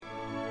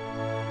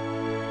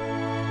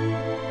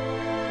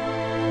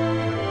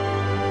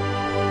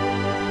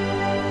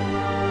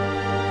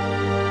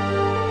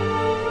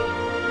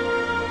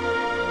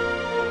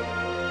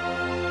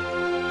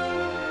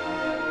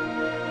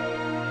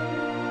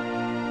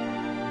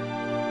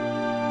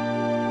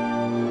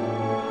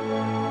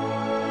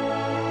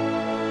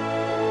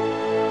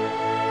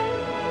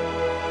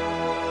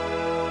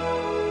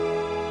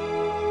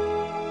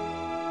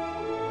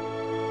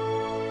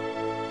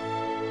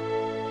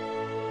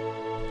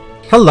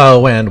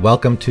Hello and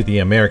welcome to the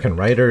American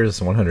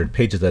Writers 100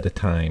 Pages at a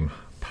Time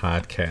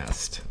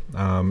podcast.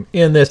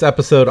 In this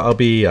episode, I'll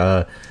be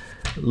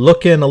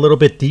looking a little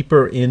bit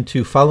deeper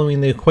into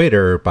Following the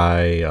Equator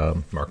by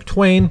Mark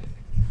Twain,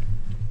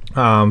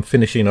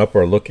 finishing up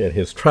our look at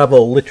his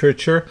travel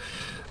literature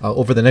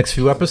over the next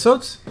few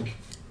episodes.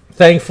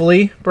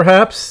 Thankfully,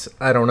 perhaps,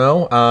 I don't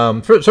know.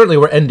 Certainly,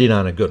 we're ending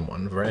on a good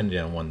one. We're ending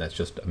on one that's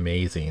just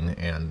amazing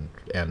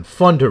and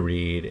fun to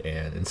read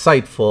and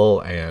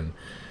insightful and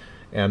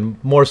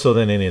more so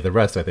than any of the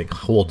rest, I think,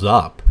 holds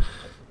up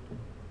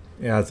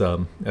as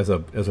a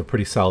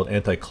pretty solid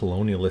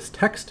anti-colonialist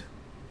text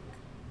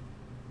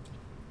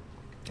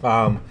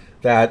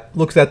that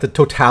looks at the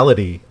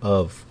totality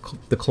of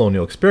the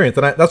colonial experience.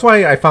 And that's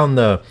why I found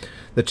the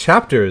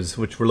chapters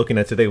which we're looking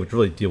at today, which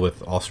really deal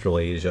with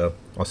Australasia,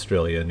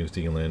 Australia, New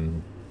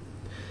Zealand,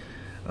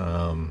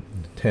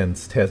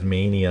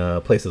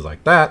 Tasmania, places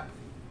like that.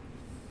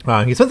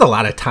 He spends a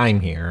lot of time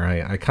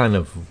here. I kind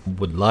of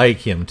would like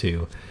him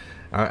to.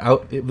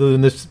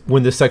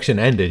 When this section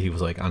ended, he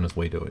was like on his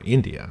way to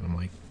India. And I'm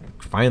like,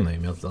 finally,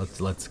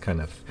 let's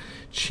kind of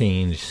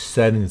change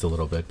settings a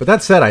little bit. But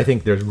that said, I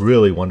think there's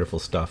really wonderful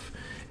stuff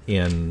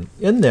in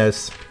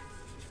this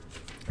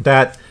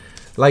that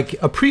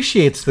like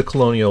appreciates the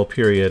colonial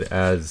period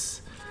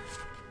as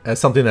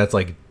something that's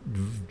like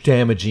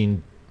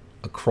damaging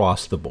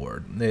across the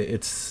board.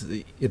 It's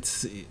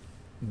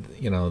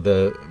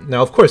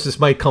now of course this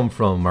might come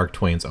from Mark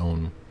Twain's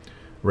own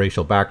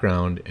racial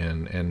background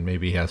and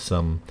maybe has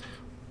some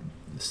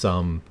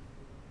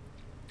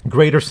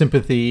greater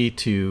sympathy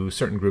to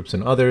certain groups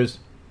than others.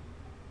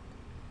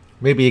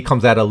 Maybe he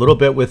comes at it a little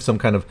bit with some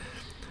kind of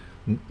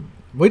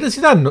he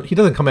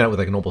doesn't come at it with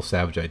like a noble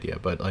savage idea,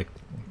 but like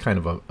kind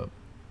of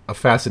a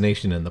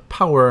fascination in the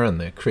power and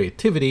the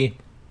creativity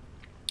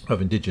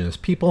of indigenous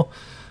people,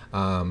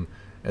 and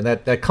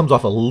that comes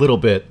off a little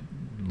bit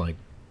like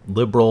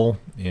liberal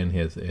in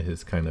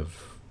his kind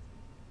of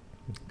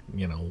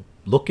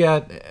look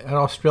at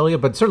Australia,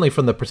 but certainly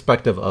from the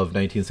perspective of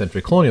 19th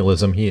century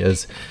colonialism, he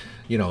is,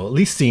 at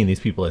least seeing these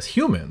people as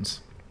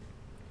humans,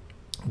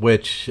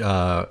 which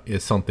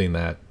is something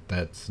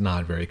that's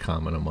not very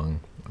common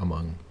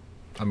among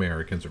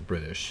Americans or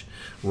British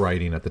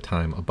writing at the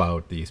time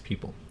about these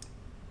people.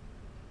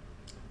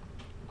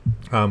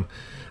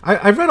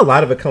 I've read a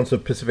lot of accounts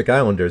of Pacific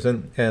Islanders,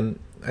 and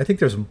I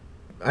think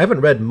I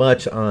haven't read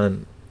much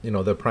on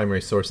the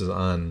primary sources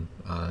on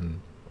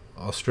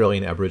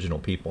Australian Aboriginal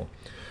people.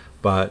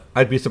 But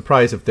I'd be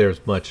surprised if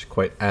there's much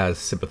quite as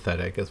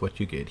sympathetic as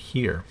what you get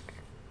here.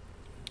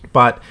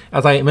 But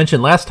as I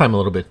mentioned last time a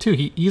little bit too,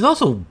 he's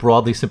also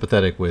broadly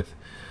sympathetic with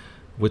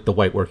the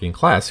white working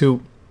class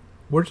who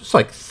were just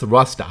like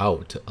thrust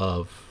out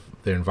of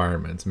their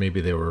environments.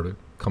 Maybe they were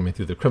coming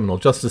through the criminal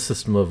justice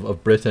system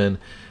of Britain.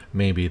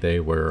 Maybe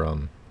they were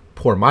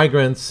poor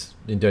migrants,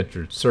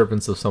 indentured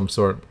servants of some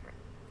sort.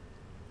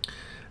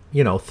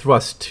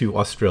 Thrust to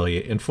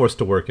Australia and forced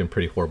to work in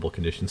pretty horrible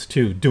conditions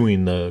too,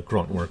 doing the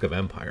grunt work of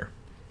empire,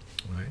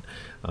 right?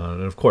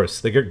 And of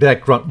course, that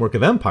grunt work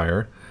of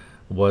empire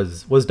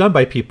was done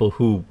by people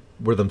who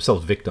were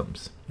themselves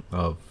victims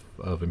of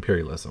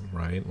imperialism,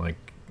 right? Like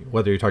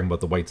whether you're talking about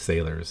the white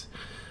sailors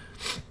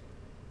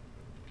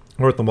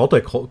or the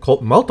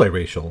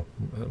multiracial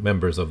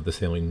members of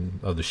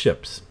the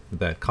ships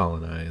that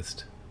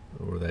colonized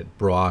or that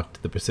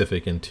brought the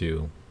Pacific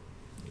into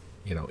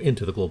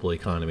the global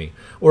economy,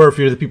 or if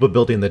you're the people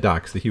building the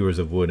docks, the hewers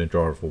of wood and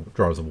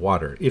drawers of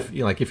water. If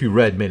you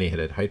read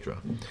Many-Headed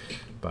Hydra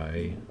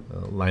by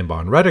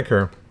Linebaugh and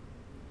Rediker,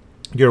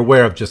 you're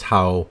aware of just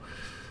how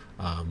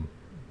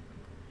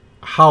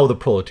the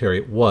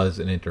proletariat was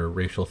an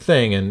interracial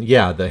thing, and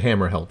the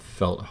hammer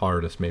felt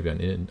hardest maybe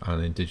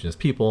on indigenous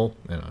people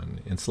and on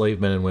enslaved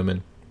men and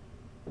women.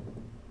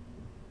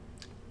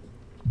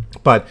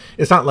 But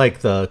it's not like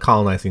the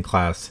colonizing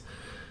class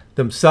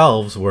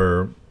themselves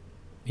were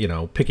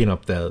picking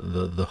up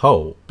the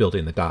hoe,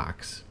 building the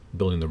docks,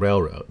 building the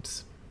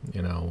railroads,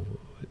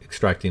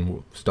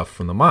 extracting stuff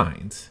from the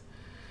mines.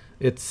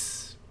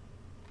 It's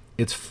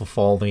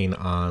falling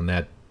on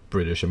that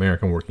British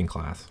American working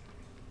class.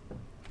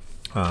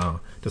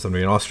 To some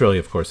degree, in Australia,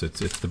 of course,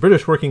 it's the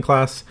British working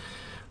class,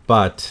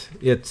 but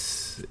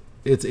it's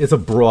a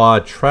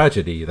broad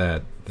tragedy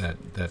that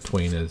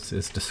Twain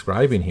is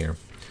describing here.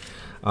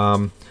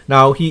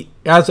 Now, he,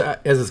 as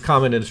is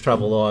common in his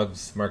travel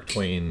logs, Mark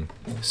Twain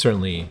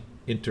certainly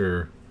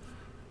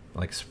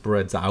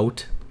spreads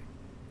out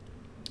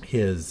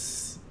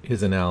his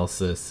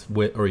analysis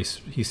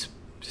he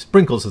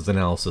sprinkles his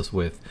analysis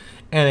with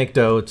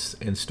anecdotes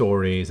and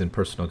stories and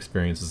personal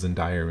experiences and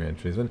diary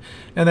entries, and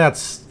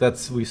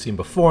that's we've seen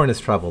before in his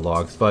travel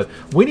logs. But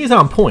when he's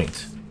on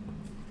point,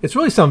 it's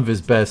really some of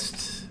his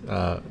best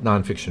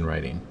nonfiction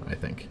writing, I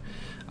think.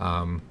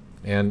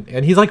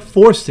 And he's like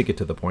forced to get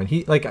to the point.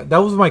 He that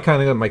was my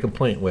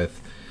complaint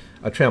with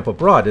A Tramp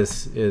Abroad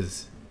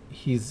is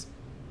he's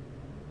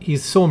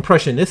so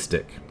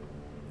impressionistic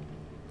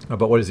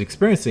about what he's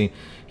experiencing.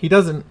 He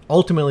doesn't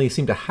ultimately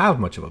seem to have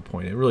much of a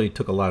point. It really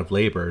took a lot of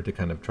labor to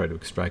kind of try to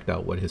extract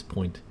out what his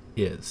point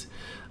is.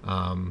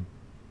 And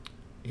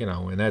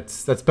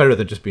that's better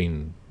than just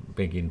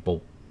making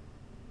bold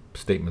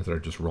statements that are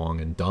just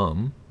wrong and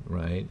dumb,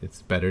 right?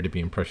 It's better to be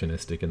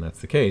impressionistic, and that's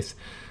the case.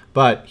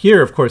 But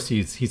here, of course,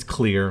 he's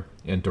clear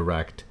and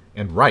direct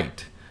and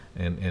right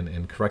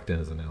and correct in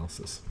his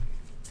analysis.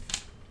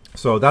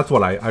 So that's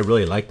what I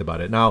really liked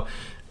about it. Now,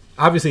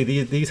 obviously,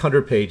 these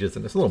 100 pages,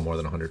 and it's a little more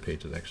than 100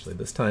 pages actually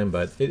this time,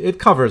 but it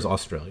covers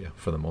Australia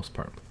for the most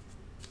part.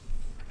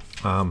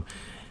 And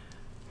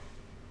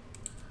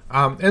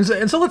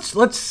so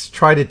let's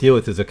try to deal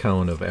with his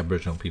account of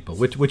Aboriginal people,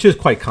 which is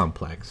quite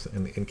complex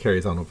and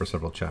carries on over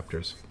several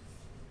chapters.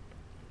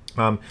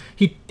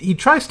 He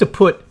tries to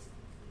put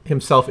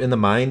himself in the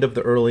mind of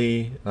the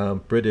early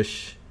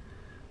British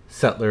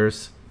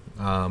settlers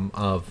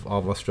of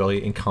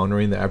Australia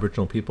encountering the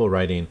Aboriginal people,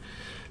 writing,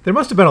 "There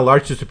must have been a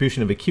large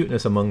distribution of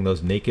acuteness among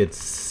those naked,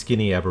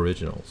 skinny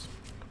Aboriginals,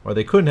 or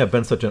they couldn't have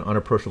been such an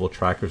unapproachable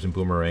trackers and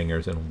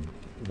boomerangers and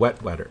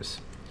wet-wetters.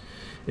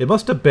 It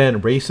must have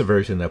been race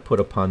aversion that put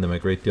upon them a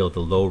great deal of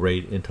the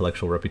low-rate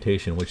intellectual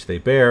reputation which they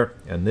bear,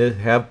 and they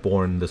have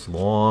borne this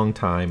long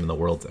time in the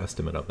world's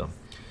estimate of them."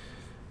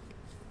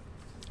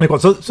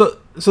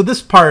 So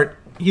this part,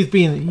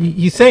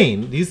 he's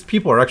saying these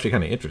people are actually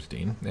kind of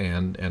interesting,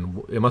 and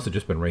it must have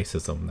just been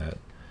racism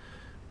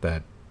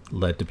that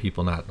led to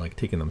people not like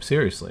taking them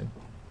seriously.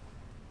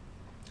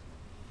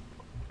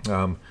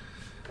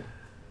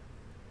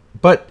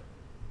 But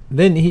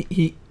then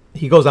he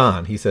goes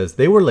on. He says,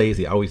 "They were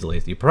lazy, always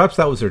lazy. Perhaps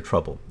that was their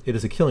trouble. It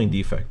is a killing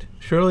defect.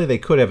 Surely they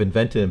could have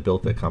invented and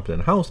built a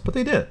competent house, but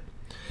they didn't.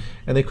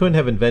 And they couldn't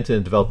have invented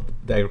and developed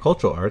the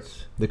agricultural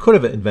arts. They could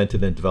have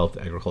invented and developed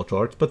the agricultural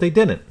arts, but they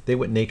didn't. They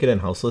went naked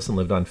and houseless and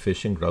lived on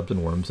fish and grubs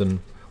and worms and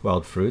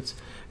wild fruits,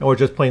 and were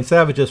just plain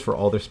savages for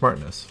all their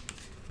smartness."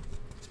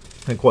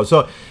 End quote.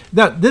 So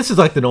now this is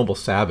like the noble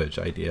savage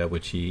idea,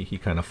 which he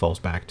kind of falls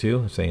back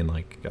to, saying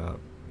like,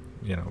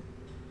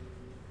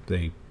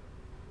 they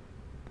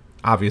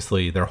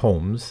obviously their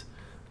homes,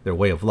 their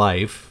way of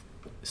life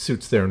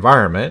suits their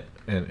environment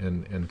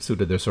and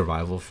suited their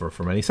survival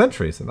for many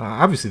centuries. And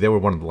obviously they were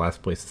one of the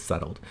last places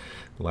settled,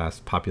 the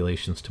last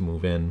populations to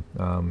move in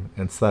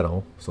and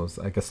settle. So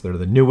I guess they're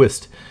the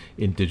newest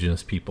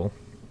indigenous people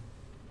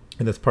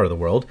in this part of the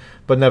world.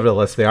 But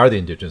nevertheless, they are the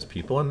indigenous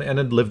people and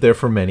had lived there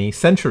for many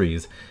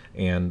centuries.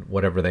 And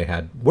whatever they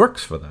had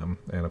works for them.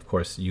 And of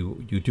course,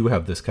 you do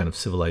have this kind of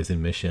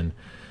civilizing mission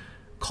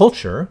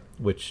culture,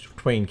 which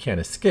Twain can't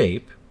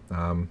escape.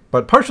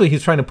 But partially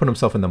he's trying to put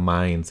himself in the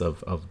minds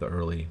of the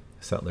early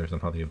settlers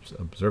and how they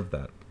observed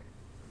that.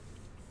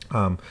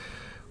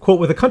 Quote,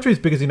 "With a country as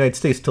big as the United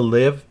States to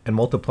live and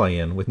multiply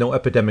in, with no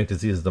epidemic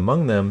diseases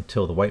among them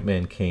till the white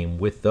man came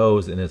with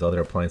those and his other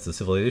appliances of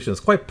civilization,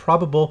 it's quite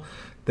probable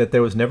that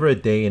there was never a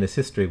day in his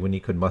history when he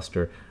could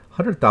muster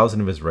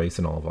 100,000 of his race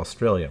in all of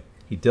Australia.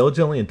 He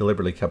diligently and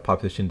deliberately kept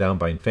population down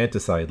by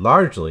infanticide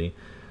largely,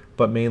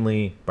 but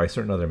mainly by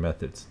certain other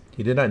methods.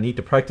 He did not need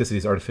to practice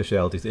these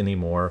artificialities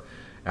anymore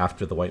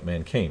after the white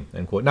man came."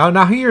 End quote.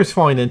 Now here is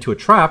falling into a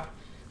trap,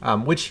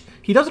 which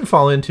he doesn't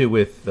fall into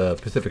with the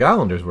Pacific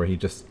Islanders, where he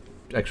just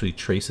actually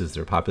traces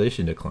their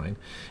population decline.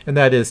 And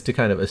that is to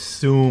kind of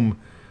assume,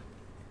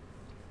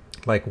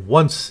 like,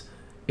 once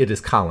it is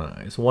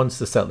colonized, once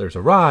the settlers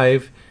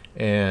arrive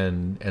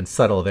and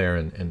settle there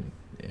and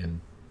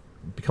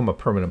become a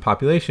permanent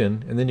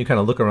population, and then you kind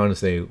of look around and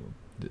say,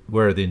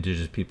 where are the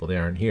indigenous people? They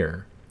aren't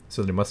here.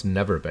 So there must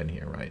never have been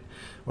here, right?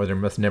 Or there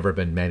must never have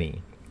been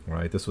many,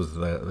 right? This was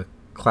the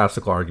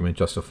classical argument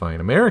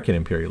justifying American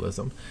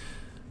imperialism,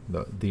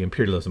 the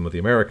imperialism of the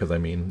Americas. I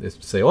mean, is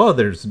to say, oh,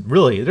 there's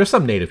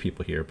some native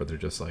people here, but they're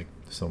just like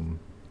some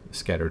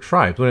scattered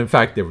tribes. When in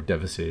fact they were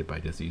devastated by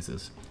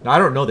diseases. Now, I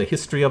don't know the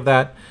history of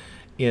that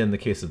in the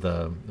case of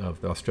the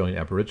Australian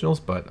Aboriginals,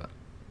 but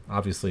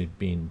obviously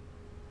being,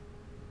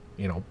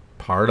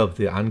 part of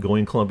the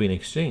ongoing Columbian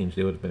exchange,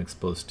 they would have been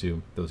exposed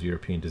to those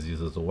European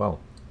diseases as well.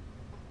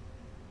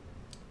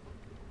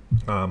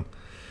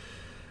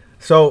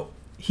 So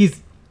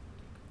as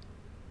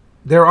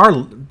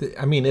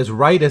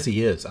right as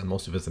he is on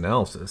most of his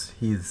analysis,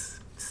 he's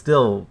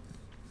still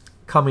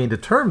coming to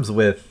terms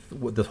with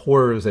the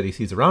horrors that he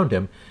sees around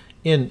him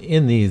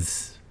in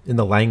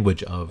the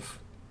language of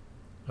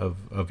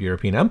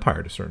European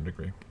empire to a certain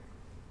degree.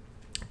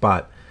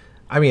 But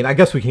I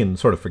guess we can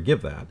sort of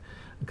forgive that,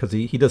 because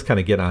he does kind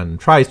of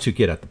tries to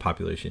get at the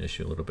population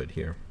issue a little bit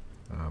here.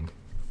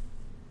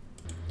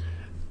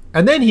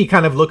 And then he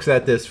kind of looks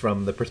at this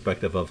from the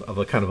perspective of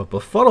a kind of a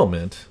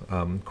befuddlement.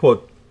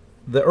 Quote,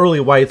 "The early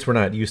whites were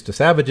not used to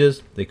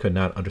savages. They could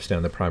not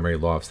understand the primary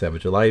law of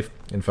savage life.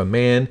 And if a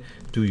man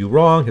do you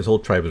wrong, his whole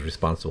tribe is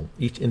responsible,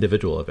 each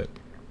individual of it.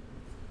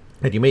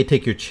 And you may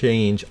take your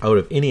change out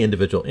of any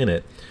individual in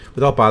it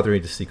without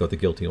bothering to seek out the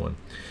guilty one.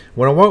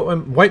 When a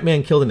white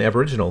man killed an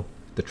aboriginal,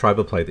 the tribe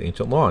applied the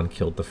ancient law and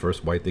killed the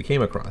first white they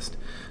came across.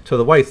 To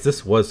the whites,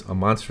 this was a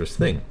monstrous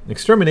thing.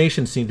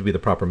 Extermination seemed to be the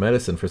proper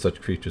medicine for such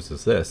creatures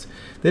as this.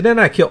 They did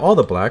not kill all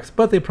the blacks,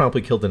 but they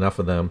promptly killed enough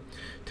of them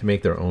to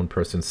make their own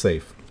person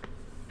safe.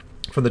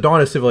 From the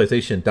dawn of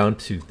civilization down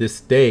to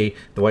this day,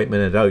 the white man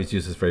had always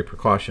used this very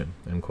precaution,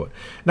 end quote.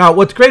 Now,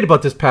 what's great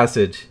about this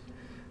passage,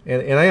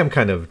 and I am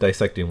kind of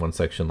dissecting one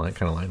section line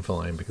for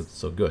line because it's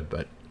so good,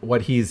 but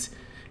what he's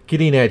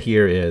getting at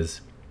here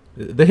is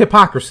the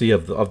hypocrisy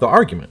of the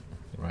argument,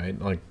 right?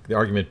 Like the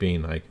argument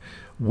being like,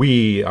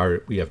 we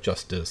have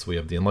justice, we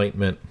have the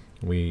Enlightenment,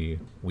 we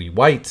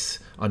whites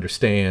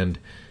understand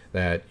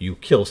that you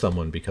kill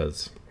someone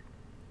because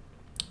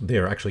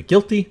they're actually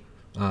guilty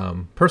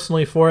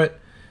personally for it.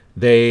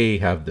 They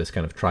have this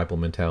kind of tribal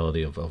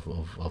mentality of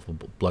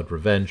blood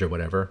revenge or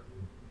whatever.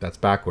 That's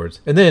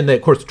backwards. And then they,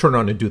 of course, turn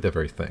around and do the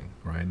very thing,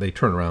 right? They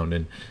turn around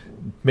and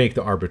make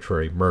the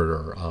arbitrary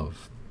murder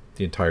of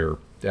the entire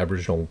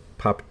Aboriginal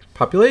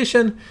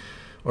population,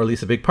 or at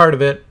least a big part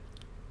of it,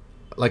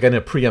 like in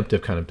a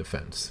preemptive kind of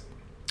defense,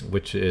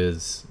 which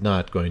is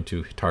not going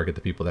to target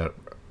the people that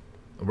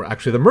were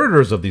actually the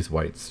murderers of these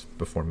whites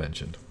before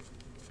mentioned.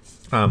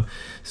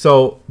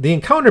 So the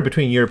encounter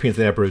between Europeans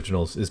and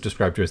Aboriginals is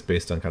described here as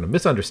based on kind of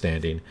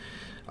misunderstanding,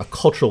 a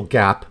cultural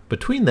gap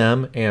between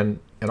them, and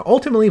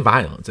ultimately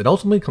violence. It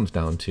ultimately comes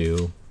down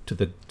to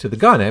the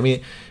gun. I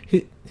mean,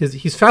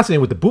 he's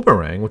fascinated with the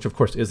boomerang, which of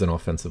course is an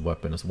offensive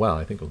weapon as well.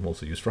 I think it was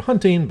mostly used for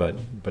hunting, but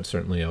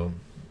certainly,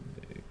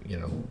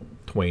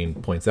 Twain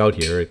points out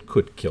here it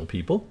could kill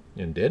people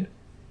and did.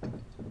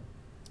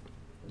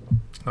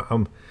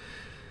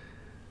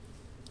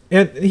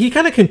 And he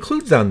kind of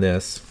concludes on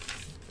this,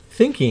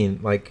 thinking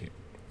like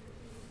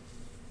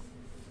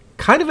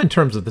kind of in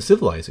terms of the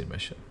civilizing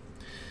mission.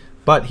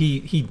 But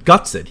he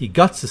guts it. He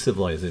guts the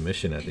civilizing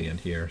mission at the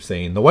end here,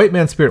 saying, the white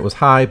man's spirit was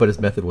high, but his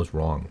method was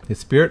wrong. His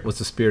spirit was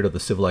the spirit of the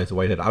civilized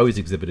white had always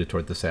exhibited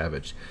toward the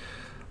savage.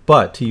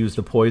 But to use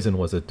the poison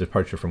was a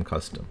departure from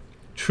custom.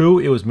 True,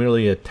 it was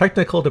merely a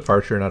technical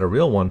departure, not a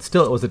real one.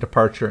 Still, it was a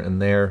departure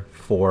and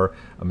therefore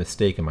a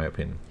mistake, in my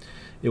opinion.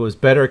 It was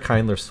better,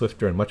 kinder,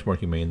 swifter, and much more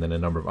humane than a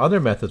number of other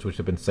methods which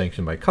have been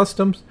sanctioned by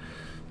customs,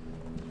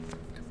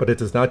 but it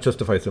does not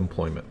justify its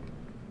employment.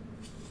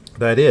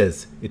 That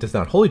is, it does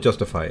not wholly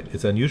justify it.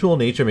 Its unusual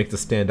nature makes it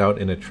stand out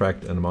and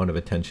attract an amount of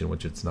attention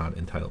which it's not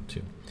entitled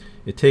to.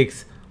 It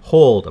takes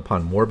hold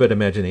upon morbid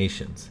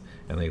imaginations,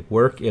 and they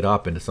work it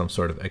up into some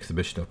sort of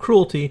exhibition of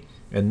cruelty,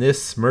 and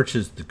this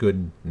smirches the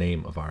good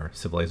name of our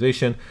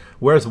civilization,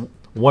 whereas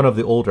one of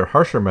the older,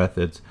 harsher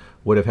methods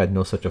would have had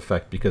no such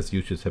effect because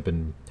users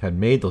had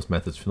made those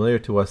methods familiar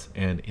to us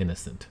and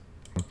innocent.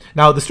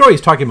 Now, the story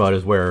he's talking about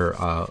is where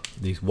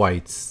these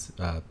whites,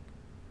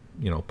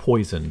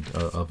 poisoned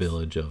a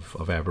village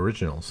of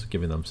Aboriginals,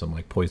 giving them some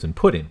like poison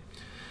pudding,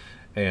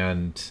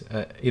 and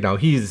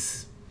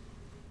he's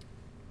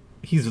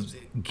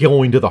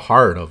going to the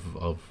heart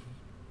of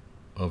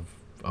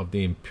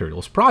the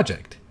imperialist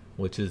project,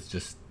 which is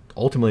just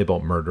ultimately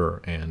about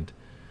murder and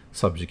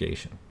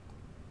subjugation.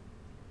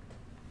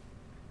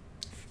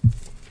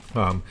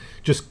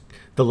 Just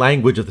the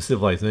language of the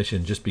civilized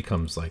mission just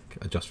becomes like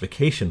a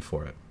justification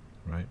for it,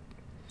 right?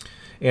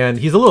 And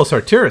he's a little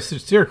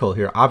satirical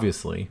here,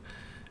 obviously,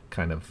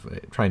 kind of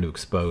trying to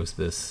expose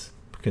this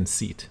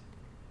conceit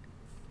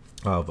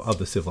of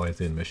the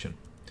civilizing mission.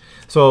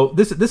 So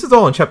this is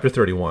all in chapter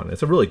 31.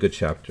 It's a really good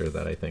chapter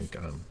that I think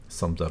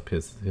sums up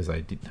his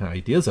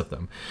ideas of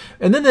them.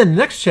 And then in the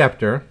next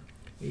chapter,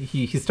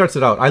 he starts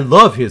it out. I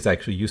love his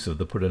actual use of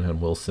the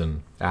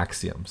Putnam-Wilson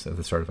axioms at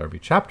the start of every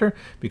chapter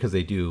because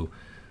they do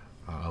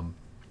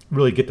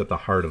really get at the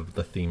heart of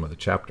the theme of the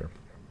chapter.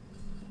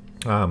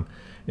 And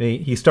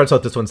he starts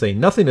out this one saying,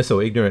 nothing is so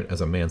ignorant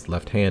as a man's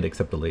left hand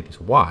except a lady's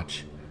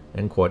watch,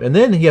 end quote. And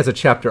then he has a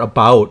chapter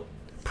about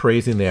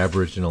praising the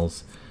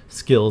Aboriginals'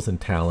 skills and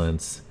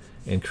talents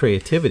and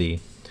creativity.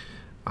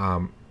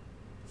 And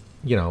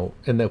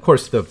of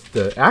course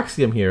the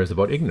axiom here is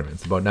about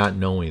ignorance, about not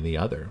knowing the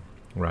other,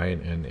 right?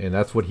 And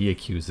that's what he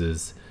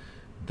accuses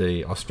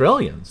the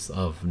Australians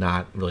of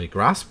not really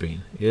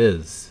grasping,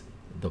 is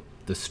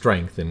the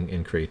strength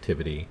and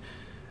creativity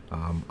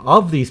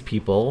of these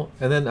people.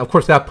 And then of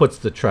course that puts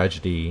the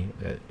tragedy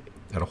at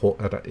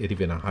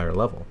even a higher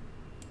level.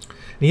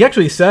 And he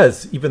actually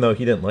says, even though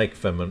he didn't like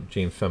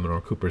James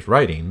Fenimore Cooper's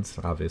writings,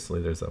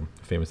 obviously there's a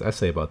famous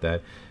essay about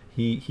that,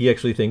 he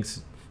actually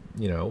thinks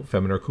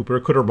Fenimore Cooper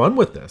could have run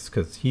with this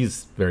because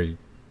he's very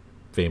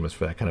famous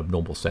for that kind of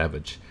noble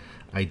savage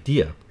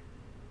idea.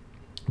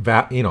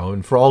 That,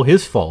 and for all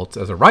his faults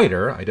as a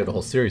writer, I did a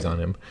whole series on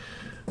him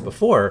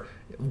before,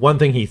 one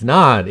thing he's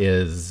not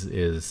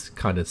is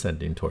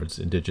condescending towards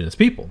indigenous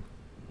people.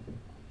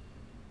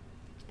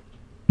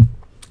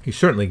 He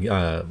certainly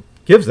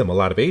gives them a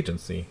lot of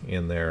agency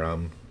in their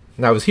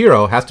now his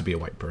hero has to be a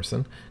white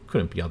person,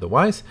 couldn't be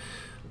otherwise,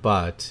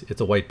 but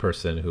it's a white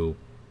person who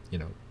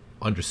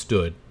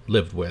understood,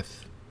 lived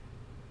with,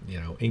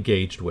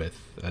 engaged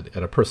with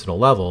at a personal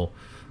level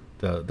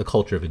the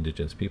culture of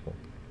indigenous people.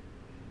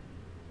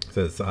 It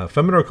says,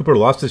 Fenimore Cooper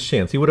lost his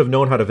chance. He would have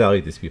known how to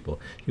value these people.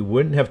 He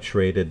wouldn't have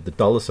traded the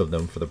dullest of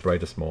them for the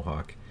brightest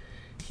mohawk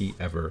he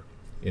ever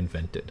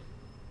invented.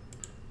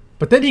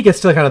 But then he gets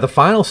to kind of the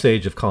final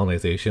stage of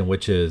colonization,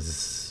 which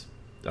is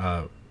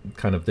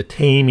kind of the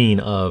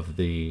taming of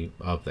the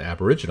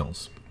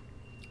Aboriginals.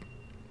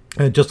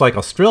 And just like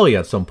Australia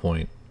at some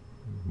point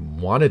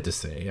wanted to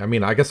say, I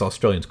mean, I guess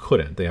Australians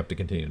couldn't. They have to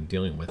continue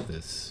dealing with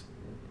this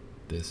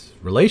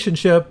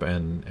relationship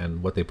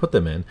and what they put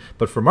them in.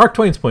 But from Mark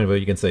Twain's point of view,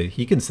 you can say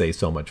he can say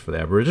so much for the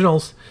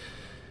Aboriginals.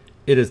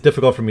 It is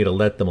difficult for me to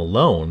let them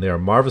alone. They are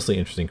marvelously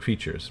interesting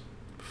creatures.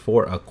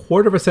 For a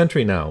quarter of a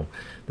century now,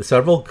 the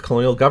several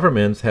colonial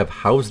governments have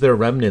housed their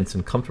remnants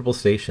in comfortable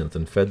stations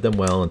and fed them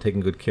well and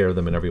taken good care of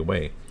them in every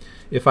way.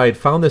 If I had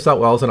found this out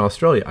while I was in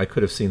Australia, I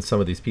could have seen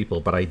some of these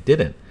people, but I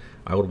didn't.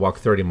 I would walk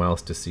 30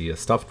 miles to see a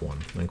stuffed one.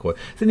 End quote.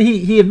 Then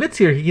he admits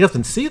here he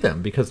doesn't see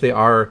them because they're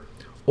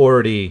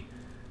already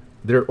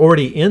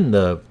in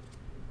the,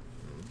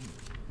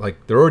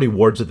 like, they're already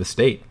wards of the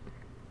state,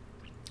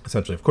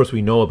 essentially. Of course,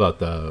 we know about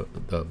the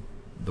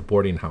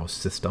boarding house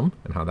system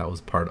and how that was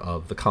part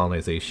of the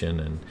colonization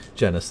and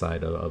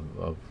genocide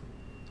of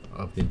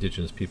the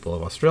indigenous people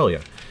of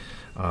Australia.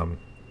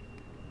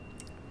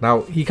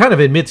 Now, he kind of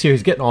admits here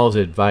he's getting all his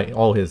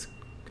advice,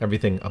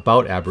 everything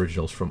about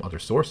Aboriginals from other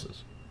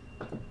sources.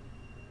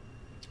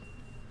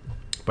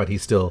 But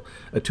he's still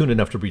attuned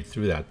enough to read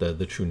through that,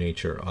 the true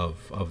nature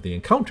of the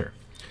encounter.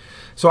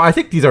 So I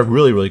think these are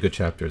really, really good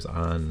chapters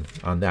on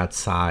that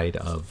side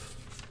of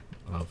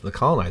the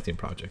colonizing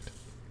project.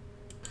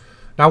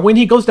 Now, when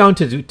he goes down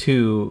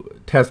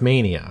to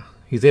Tasmania,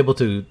 he's able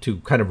to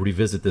kind of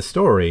revisit this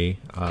story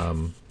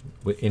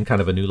in kind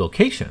of a new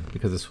location,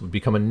 because this would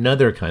become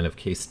another kind of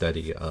case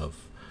study of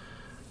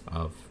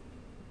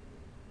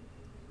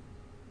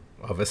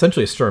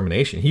essentially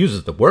extermination. He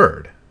uses the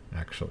word,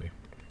 actually,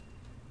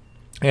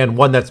 and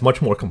one that's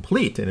much more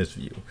complete in his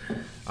view,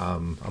 a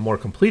more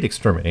complete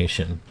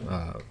extermination.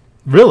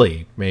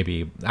 Really,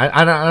 maybe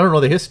I don't know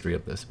the history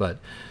of this, but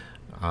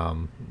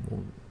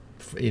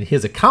in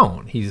his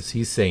account,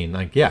 he's saying,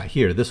 like, yeah,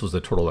 here, this was a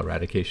total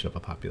eradication of a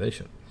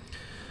population.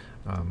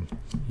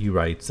 He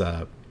writes,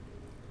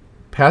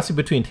 passing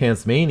between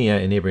Tasmania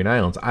and neighboring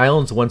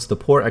islands whence the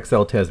poor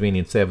exiled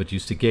Tasmanian savage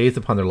used to gaze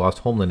upon their lost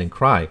homeland and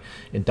cry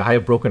and die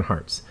of broken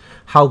hearts.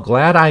 How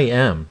glad I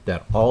am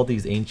that all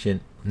these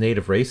ancient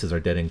native races are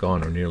dead and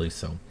gone, or nearly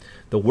so.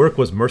 The work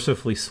was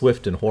mercifully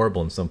swift and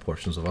horrible in some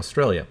portions of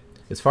Australia.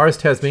 As far as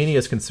Tasmania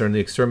is concerned, the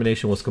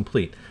extermination was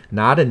complete.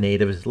 Not a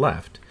native is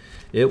left.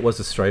 It was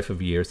a strife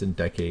of years and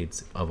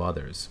decades of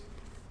others.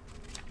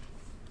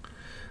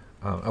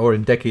 Or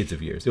in decades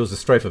of years. It was a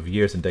strife of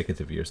years and decades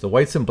of years. The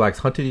whites and blacks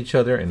hunted each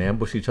other and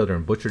ambushed each other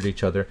and butchered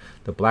each other.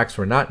 The blacks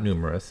were not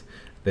numerous.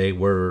 They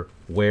were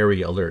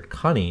wary, alert,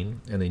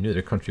 cunning, and they knew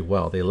their country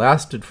well. They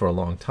lasted for a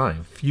long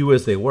time, few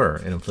as they were,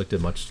 and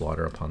inflicted much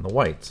slaughter upon the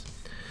whites.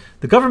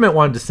 The government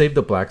wanted to save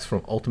the blacks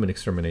from ultimate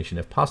extermination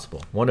if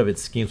possible. One of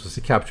its schemes was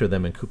to capture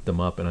them and coop them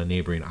up in a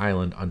neighboring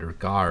island under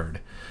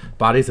guard.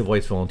 Bodies of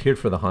whites volunteered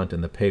for the hunt,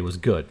 and the pay was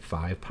good,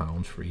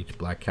 £5 for each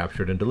black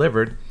captured and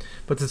delivered,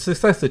 but the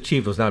success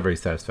achieved was not very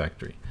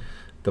satisfactory.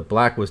 The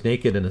black was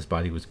naked and his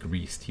body was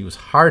greased. He was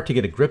hard to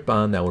get a grip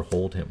on that would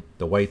hold him.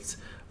 The whites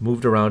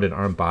moved around in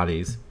armed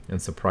bodies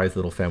and surprised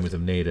little families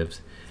of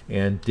natives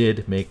and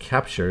did make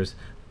captures,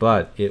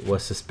 but it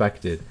was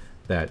suspected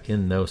that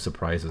in those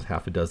surprises,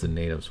 half a dozen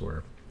natives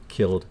were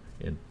killed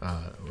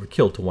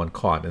to one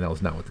caught, and that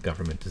was not what the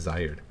government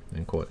desired.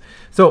 End quote.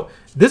 So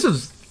this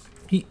is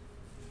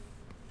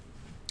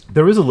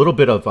there is a little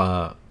bit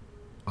of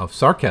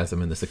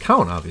sarcasm in this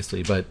account,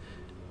 obviously, but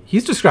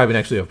he's describing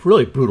actually a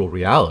really brutal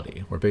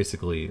reality, where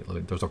basically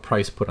there was a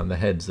price put on the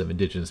heads of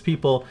indigenous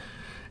people,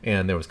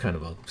 and there was kind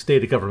of a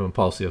stated government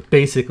policy of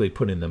basically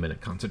putting them in a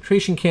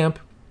concentration camp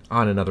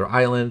on another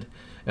island,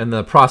 and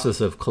the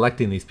process of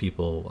collecting these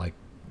people, like,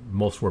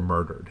 most were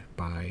murdered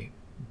by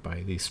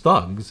these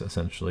thugs,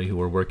 essentially, who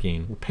were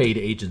paid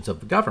agents of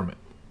the government.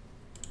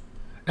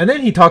 And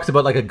then he talks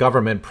about, like, a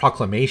government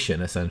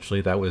proclamation,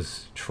 essentially, that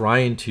was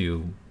trying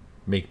to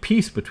make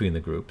peace between the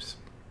groups.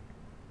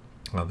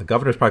 The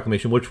governor's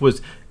proclamation, which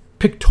was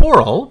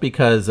pictorial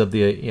because of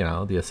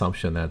the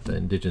assumption that the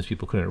indigenous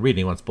people couldn't read.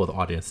 He wants both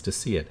audience to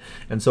see it,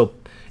 and so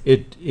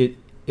it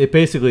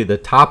basically, the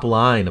top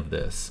line of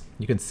this,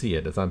 you can see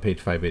it. It's on page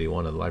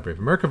 581 of the Library of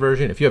America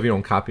version. If you have your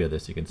own copy of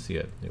this, you can see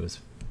it. It was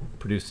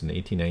produced in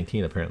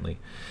 1819, apparently.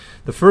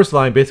 The first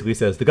line basically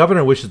says, the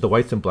governor wishes the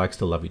whites and blacks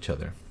to love each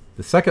other.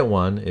 The second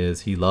one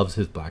is, he loves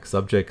his black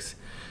subjects.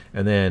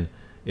 And then,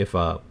 if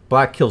a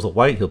black kills a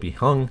white, he'll be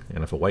hung.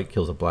 And if a white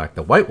kills a black,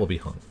 the white will be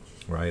hung.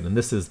 Right? And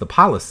this is the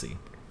policy.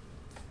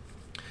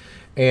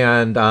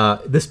 And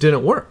this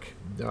didn't work.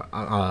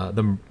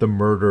 The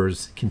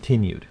murders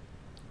continued.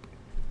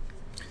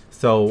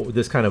 So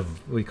this kind of,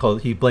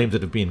 he blames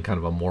it of being kind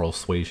of a moral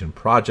suasion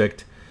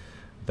project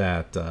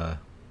that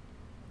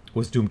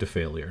was doomed to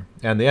failure.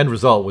 And the end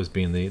result was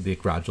being the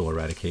gradual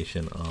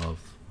eradication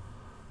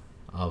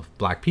of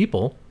black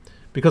people,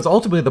 because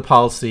ultimately the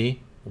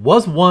policy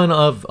was one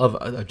of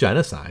a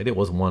genocide. It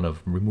was one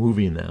of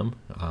removing them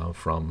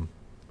from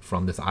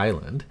this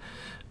island.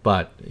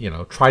 But,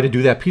 try to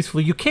do that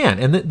peacefully. You can.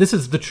 And this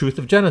is the truth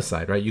of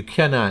genocide, right? You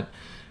cannot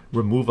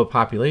remove a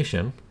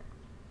population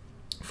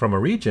from a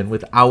region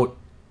without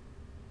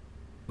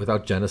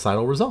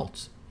genocidal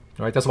results.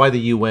 Right? That's why the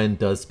UN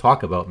does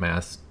talk about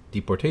mass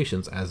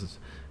deportations as,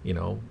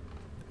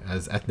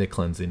 as ethnic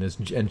cleansing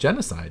and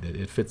genocide.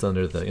 It fits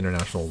under the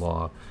international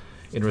law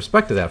in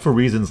respect to that for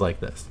reasons like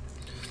this.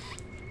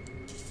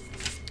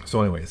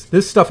 So anyways,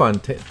 this stuff on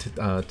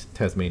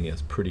Tasmania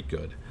is pretty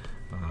good.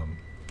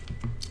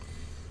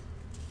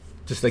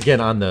 Just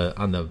again on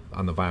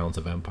the violence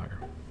of empire.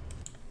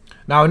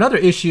 Now, another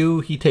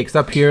issue he takes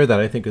up here that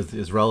I think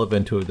is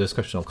relevant to a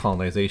discussion of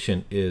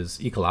colonization is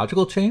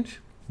ecological change,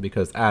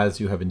 because as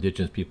you have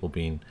indigenous people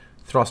being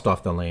thrust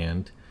off the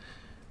land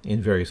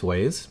in various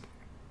ways,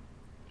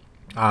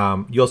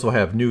 you also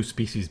have new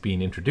species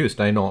being introduced.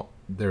 I know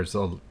there's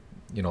a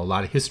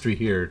lot of history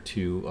here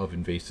of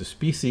invasive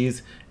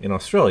species in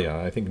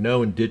Australia. I think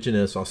no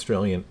indigenous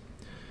Australian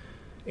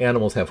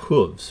animals have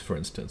hooves, for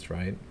instance,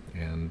 right?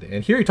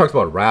 And here he talks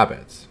about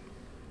rabbits.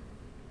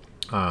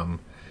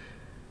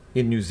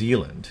 In New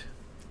Zealand,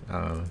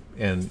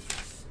 and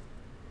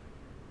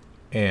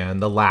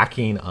the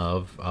lacking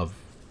of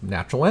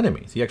natural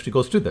enemies. He actually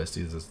goes through this.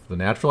 He says the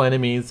natural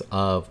enemies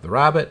of the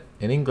rabbit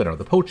in England are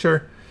the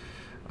poacher,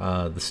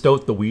 the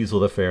stoat, the weasel,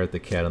 the ferret, the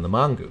cat, and the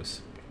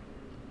mongoose.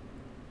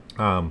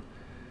 And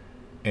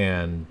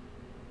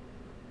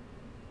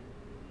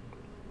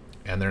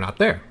they're not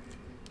there.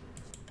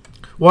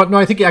 Well, no,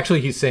 I think actually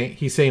he's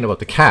saying about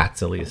the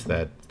cats, at least,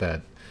 that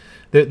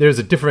there's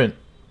a different,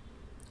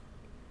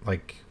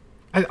 like,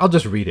 I'll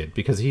just read it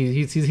because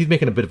he's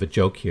making a bit of a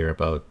joke here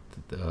about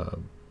the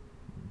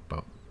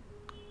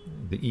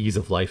ease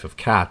of life of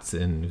cats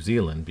in New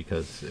Zealand,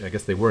 because I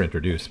guess they were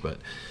introduced, but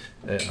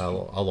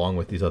along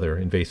with these other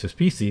invasive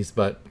species.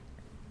 But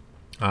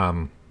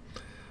the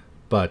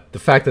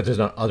fact that there's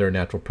not other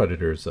natural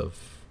predators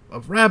of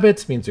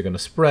rabbits means they're going to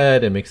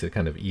spread and makes it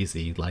kind of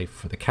easy life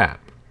for the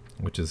cat,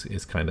 which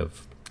is kind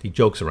of, he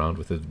jokes around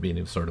with it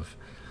being sort of,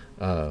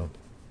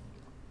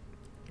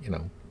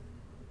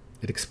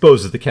 it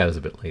exposes the cat as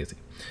a bit lazy.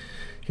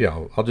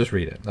 I'll just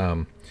read it.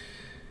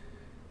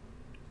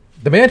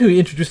 The man who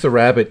introduced the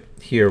rabbit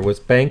here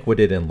was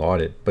banqueted and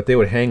lauded, but they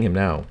would hang him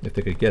now if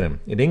they could get him.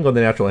 In England,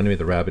 the natural enemy of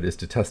the rabbit is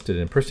detested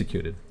and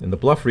persecuted. In the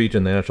Bluff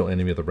region, the natural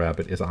enemy of the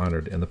rabbit is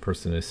honored, and the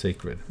person is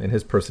sacred, and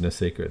his person is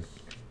sacred.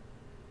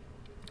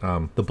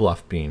 The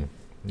Bluff being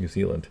New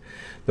Zealand.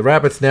 The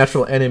rabbit's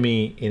natural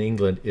enemy in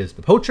England is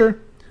the poacher.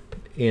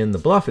 In the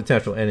Bluff, its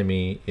natural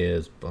enemy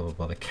is blah, blah,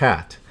 blah, the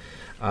cat.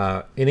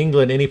 In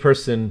England, any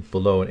person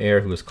below an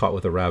heir who is caught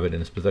with a rabbit in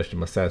his possession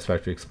must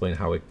satisfactorily explain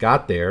how it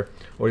got there,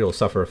 or he will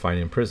suffer a fine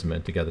and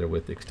imprisonment together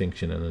with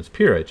extinction and his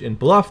peerage. In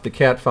Bluff, the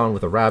cat found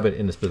with a rabbit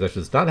in his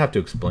possession does not have to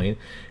explain.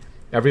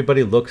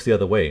 Everybody looks the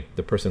other way.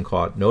 The person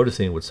caught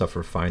noticing would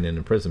suffer fine and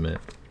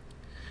imprisonment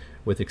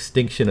with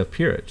extinction of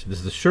peerage. This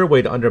is a sure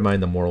way to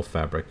undermine the moral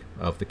fabric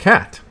of the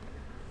cat.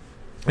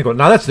 I go,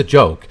 now that's the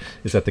joke,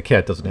 is that the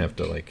cat doesn't have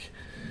to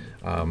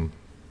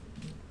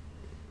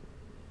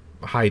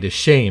hide his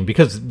shame,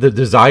 because the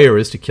desire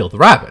is to kill the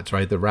rabbits,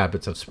 right? The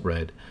rabbits have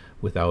spread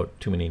without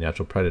too many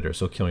natural predators,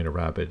 so killing a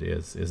rabbit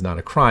is not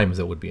a crime as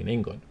it would be in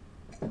England.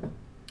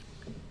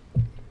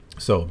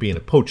 So being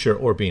a poacher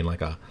or being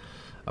like a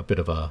bit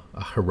of a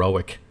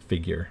heroic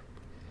figure.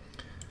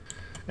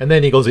 And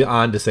then he goes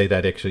on to say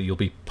that actually you'll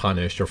be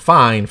punished or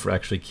fined for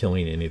actually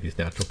killing any of these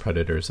natural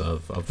predators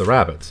of the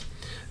rabbits.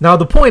 Now,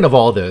 the point of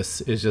all this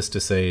is just to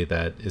say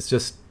that it's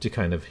just to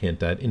kind of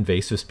hint at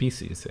invasive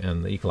species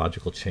and the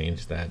ecological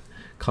change that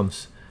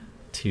comes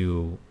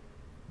to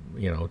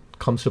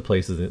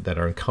places that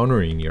are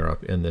encountering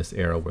Europe in this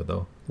era where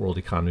the world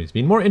economy is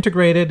being more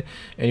integrated,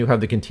 and you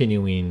have the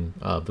continuing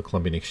of the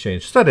Columbian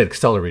Exchange just at an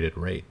accelerated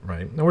rate,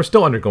 right? And we're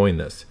still undergoing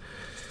this.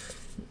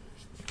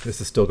 This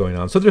is still going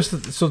on. So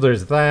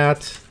there's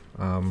that.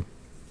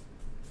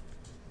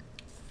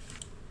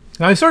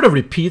 Now I sort of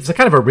repeat. It's a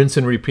kind of a rinse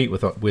and repeat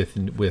with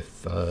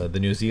the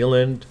New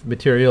Zealand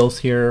materials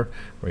here,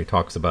 where he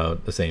talks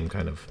about the same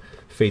kind of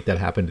fate that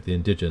happened to the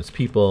indigenous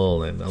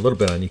people, and a little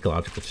bit on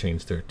ecological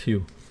change there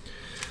too.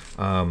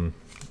 But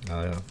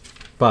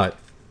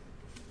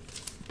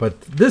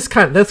this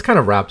kind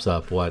of wraps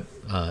up what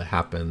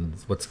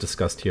happens. What's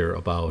discussed here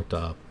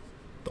about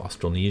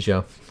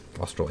Australia.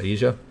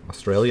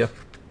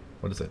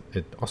 What is it?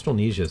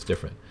 Australasia is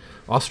different.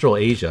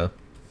 Australasia.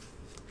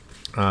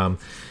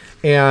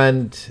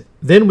 And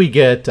then we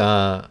get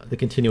the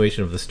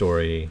continuation of the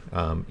story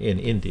in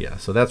India.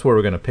 So that's where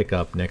we're going to pick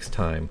up next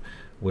time.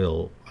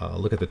 We'll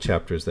look at the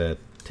chapters that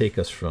take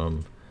us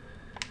from,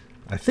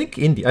 I think,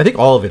 India. I think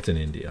all of it's in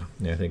India.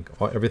 I think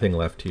everything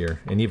left here,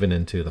 and even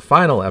into the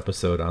final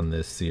episode on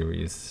this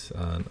series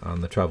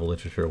on the travel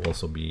literature will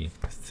also be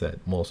set,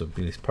 will also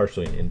be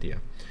partially in India.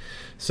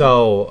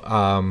 So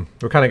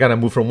we're kind of going to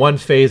move from one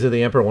phase of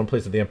the empire, one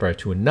place of the empire,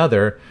 to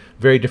another.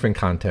 Very different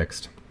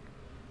context.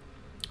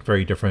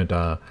 Very different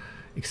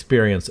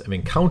experience of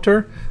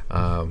encounter,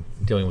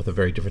 dealing with a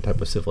very different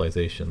type of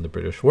civilization the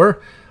British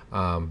were,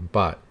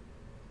 but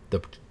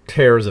the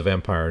terrors of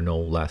empire are no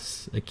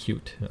less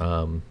acute,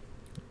 and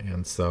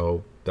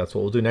so that's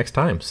what we'll do next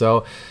time.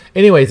 So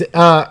anyways,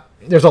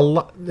 there's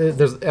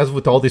as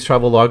with all these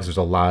travel logs, there's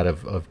a lot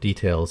of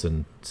details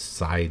and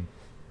side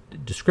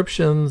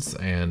descriptions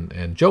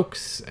and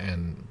jokes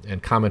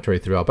and commentary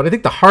throughout. But I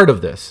think the heart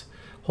of this,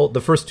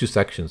 the first two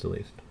sections at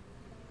least,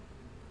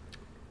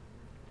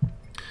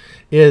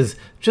 is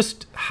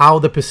just how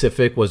the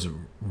Pacific was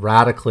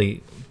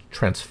radically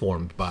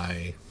transformed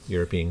by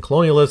European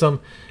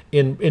colonialism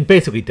in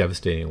basically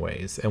devastating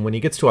ways. And when he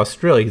gets to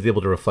Australia, he's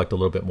able to reflect a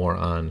little bit more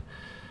on,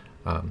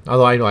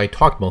 although I know I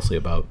talked mostly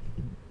about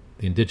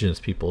the indigenous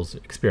people's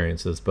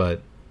experiences,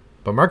 but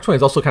Mark Twain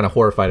is also kind of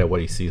horrified at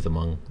what he sees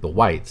among the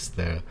whites,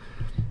 the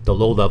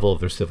low level of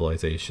their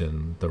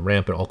civilization, the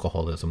rampant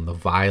alcoholism, the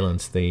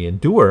violence they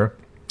endure,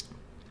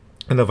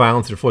 and the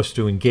violence they're forced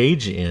to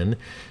engage in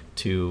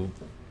to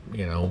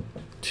be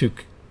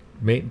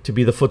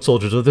the foot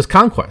soldiers of this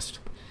conquest.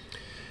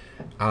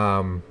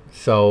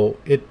 So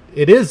it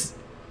is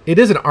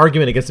an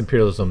argument against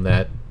imperialism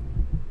that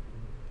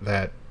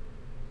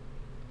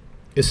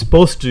is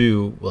supposed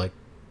to like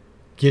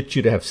get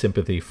you to have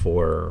sympathy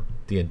for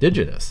the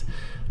indigenous,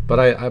 but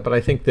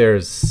I think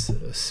there's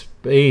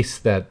space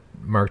that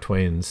Mark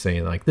Twain's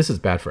saying like, this is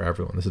bad for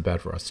everyone. This is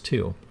bad for us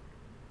too,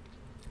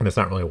 and it's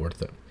not really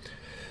worth it.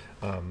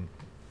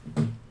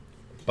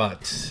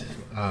 But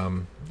I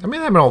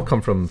mean, that might all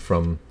come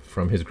from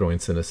his growing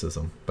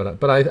cynicism.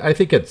 But I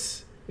think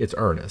it's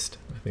earnest.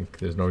 I think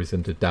there's no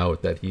reason to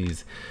doubt that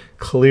he's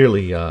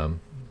clearly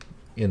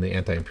in the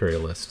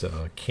anti-imperialist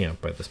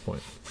camp by this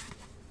point.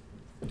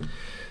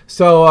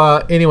 So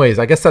anyways,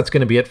 I guess that's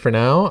going to be it for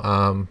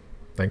now.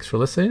 Thanks for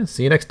listening.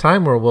 See you next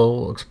time, where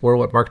we'll explore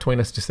what Mark Twain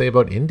has to say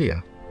about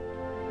India.